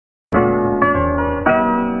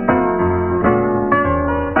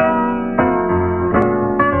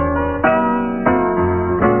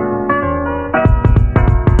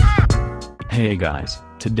guys,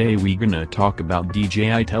 today we gonna talk about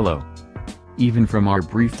DJI Tello. Even from our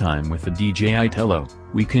brief time with the DJI Tello,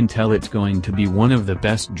 we can tell it's going to be one of the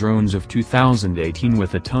best drones of 2018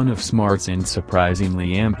 with a ton of smarts and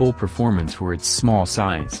surprisingly ample performance for its small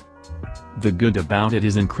size. The good about it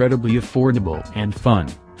is incredibly affordable and fun.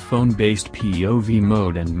 Phone-based POV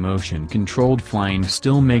mode and motion-controlled flying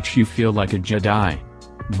still makes you feel like a Jedi.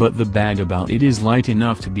 But the bad about it is light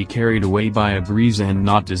enough to be carried away by a breeze and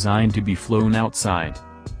not designed to be flown outside.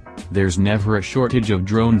 There's never a shortage of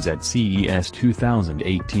drones at CES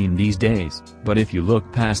 2018 these days, but if you look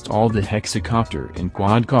past all the hexacopter and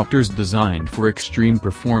quadcopters designed for extreme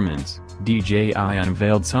performance, DJI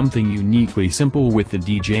unveiled something uniquely simple with the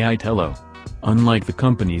DJI Tello. Unlike the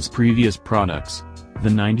company's previous products, the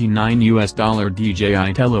 $99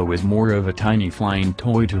 DJI Tello is more of a tiny flying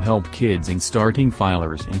toy to help kids in starting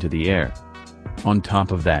filers into the air. On top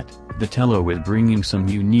of that, the Tello is bringing some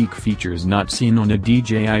unique features not seen on a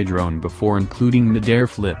DJI drone before, including mid-air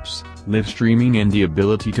flips, live streaming and the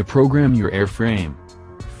ability to program your airframe.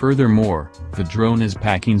 Furthermore, the drone is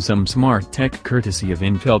packing some smart tech courtesy of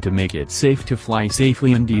Intel to make it safe to fly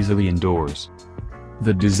safely and easily indoors.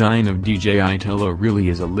 The design of DJI Tello really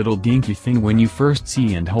is a little dinky thing when you first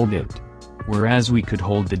see and hold it. Whereas we could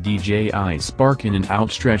hold the DJI Spark in an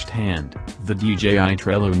outstretched hand, the DJI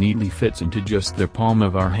Tello neatly fits into just the palm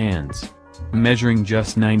of our hands. Measuring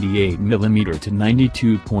just 98mm to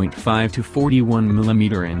 92.5 to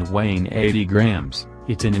 41mm and weighing 80 grams,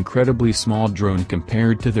 it's an incredibly small drone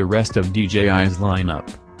compared to the rest of DJI's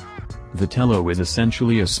lineup. The Tello is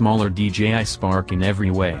essentially a smaller DJI Spark in every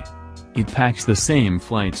way. It packs the same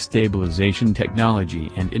flight stabilization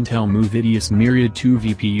technology and Intel Movidius Myriad 2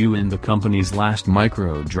 VPU in the company's last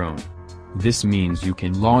micro drone. This means you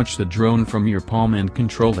can launch the drone from your palm and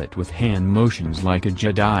control it with hand motions like a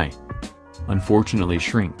Jedi. Unfortunately,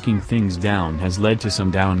 shrinking things down has led to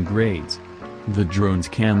some downgrades. The drone's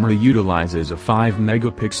camera utilizes a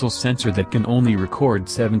 5-megapixel sensor that can only record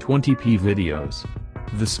 720p videos.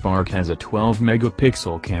 The Spark has a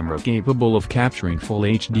 12-megapixel camera capable of capturing full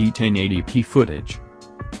HD 1080p footage.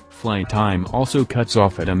 Flight time also cuts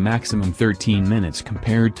off at a maximum 13 minutes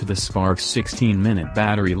compared to the Spark's 16-minute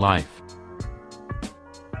battery life.